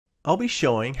I'll be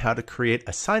showing how to create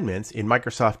assignments in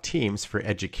Microsoft Teams for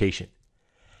education.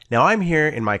 Now I'm here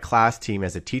in my class team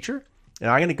as a teacher,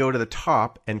 and I'm going to go to the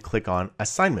top and click on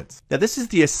Assignments. Now this is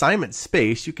the assignment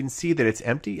space. You can see that it's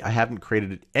empty. I haven't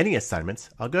created any assignments.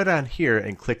 I'll go down here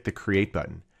and click the Create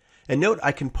button. And note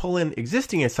I can pull in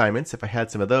existing assignments if I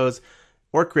had some of those,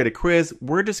 or create a quiz.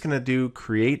 We're just going to do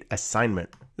Create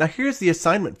Assignment. Now here's the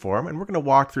assignment form, and we're going to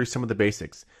walk through some of the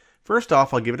basics. First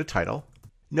off, I'll give it a title.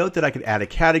 Note that I could add a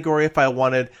category if I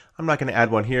wanted. I'm not going to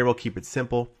add one here. We'll keep it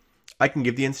simple. I can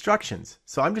give the instructions.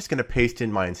 So I'm just going to paste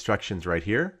in my instructions right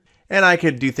here. And I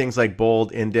could do things like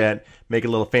bold, indent, make it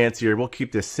a little fancier. We'll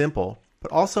keep this simple.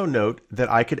 But also note that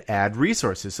I could add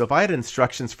resources. So if I had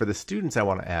instructions for the students I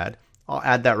want to add, I'll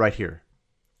add that right here.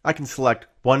 I can select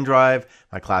OneDrive,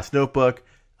 my class notebook,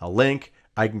 a link.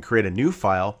 I can create a new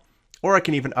file, or I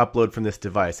can even upload from this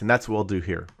device. And that's what we'll do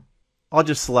here. I'll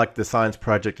just select the science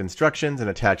project instructions and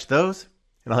attach those,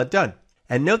 and I'll hit done.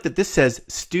 And note that this says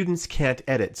students can't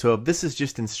edit. So if this is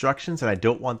just instructions and I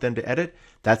don't want them to edit,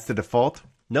 that's the default.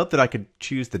 Note that I could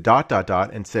choose the ...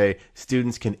 and say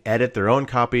students can edit their own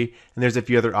copy, and there's a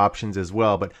few other options as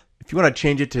well. But if you want to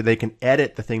change it to they can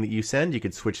edit the thing that you send, you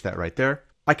could switch that right there.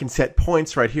 I can set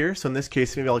points right here. So in this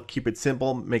case, maybe I'll keep it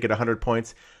simple, make it 100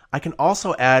 points. I can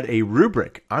also add a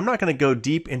rubric. I'm not going to go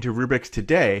deep into rubrics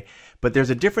today, but there's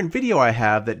a different video I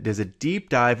have that does a deep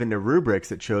dive into rubrics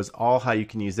that shows all how you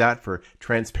can use that for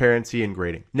transparency and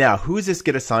grading. Now, who does this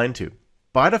get assigned to?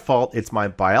 By default, it's my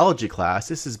biology class.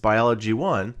 This is biology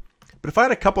 1. But if I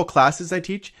had a couple classes I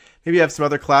teach, maybe I have some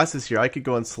other classes here, I could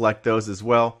go and select those as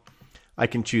well. I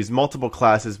can choose multiple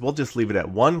classes. We'll just leave it at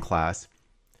one class.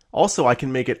 Also, I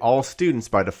can make it all students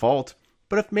by default.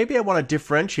 But if maybe I want to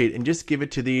differentiate and just give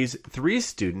it to these 3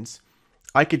 students,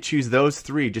 I could choose those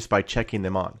 3 just by checking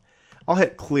them on. I'll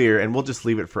hit clear and we'll just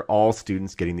leave it for all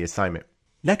students getting the assignment.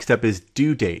 Next up is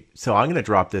due date. So I'm going to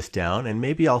drop this down and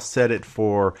maybe I'll set it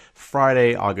for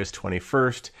Friday, August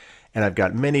 21st. And I've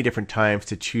got many different times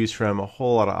to choose from, a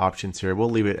whole lot of options here. We'll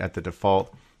leave it at the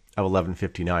default of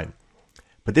 11:59.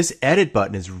 But this edit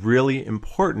button is really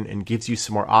important and gives you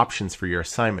some more options for your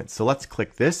assignment. So let's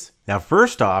click this. Now,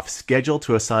 first off, schedule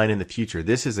to assign in the future.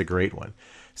 This is a great one.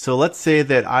 So let's say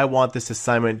that I want this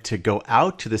assignment to go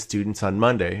out to the students on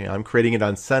Monday. I'm creating it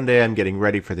on Sunday. I'm getting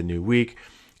ready for the new week.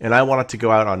 And I want it to go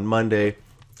out on Monday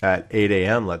at 8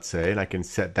 a.m., let's say. And I can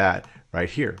set that right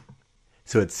here.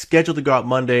 So it's scheduled to go out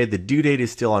Monday. The due date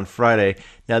is still on Friday.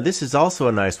 Now, this is also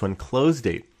a nice one, close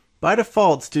date. By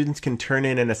default, students can turn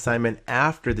in an assignment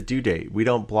after the due date. We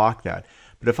don't block that.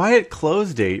 But if I hit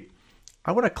close date,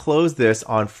 I want to close this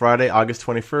on Friday, August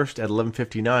 21st at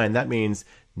 11:59. That means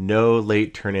no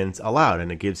late turn-ins allowed,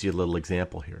 and it gives you a little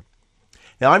example here.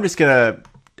 Now I'm just going to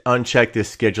uncheck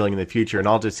this scheduling in the future, and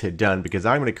I'll just hit done because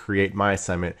I'm going to create my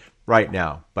assignment right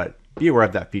now, but be aware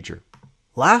of that feature.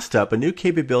 Last up, a new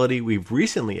capability we've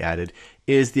recently added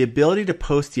is the ability to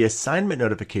post the assignment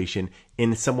notification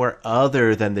in somewhere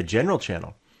other than the general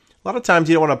channel. A lot of times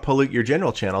you don't want to pollute your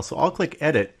general channel, so I'll click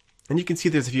edit, and you can see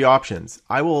there's a few options.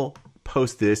 I will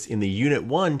post this in the Unit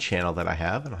 1 channel that I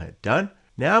have, and I'll hit done.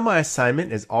 Now my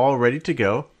assignment is all ready to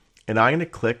go, and I'm going to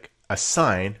click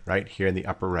assign right here in the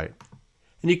upper right.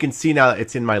 And you can see now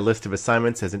it's in my list of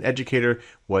assignments as an educator,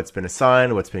 what's been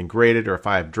assigned, what's been graded, or if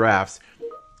I have drafts.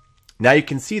 Now you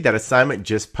can see that assignment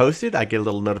just posted. I get a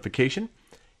little notification,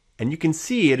 and you can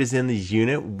see it is in the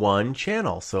Unit 1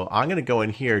 channel. So I'm going to go in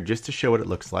here just to show what it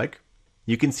looks like.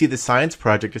 You can see the science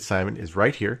project assignment is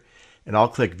right here, and I'll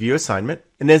click View Assignment.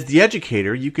 And as the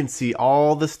educator, you can see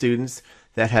all the students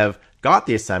that have got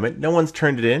the assignment. No one's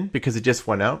turned it in because it just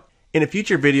went out. In a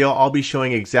future video, I'll be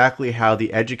showing exactly how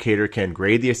the educator can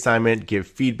grade the assignment, give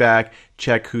feedback,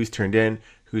 check who's turned in,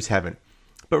 who's haven't.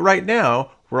 But right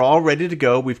now, we're all ready to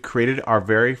go. We've created our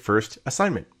very first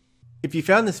assignment. If you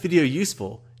found this video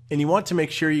useful and you want to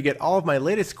make sure you get all of my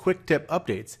latest quick tip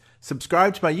updates,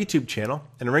 subscribe to my YouTube channel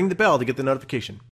and ring the bell to get the notification.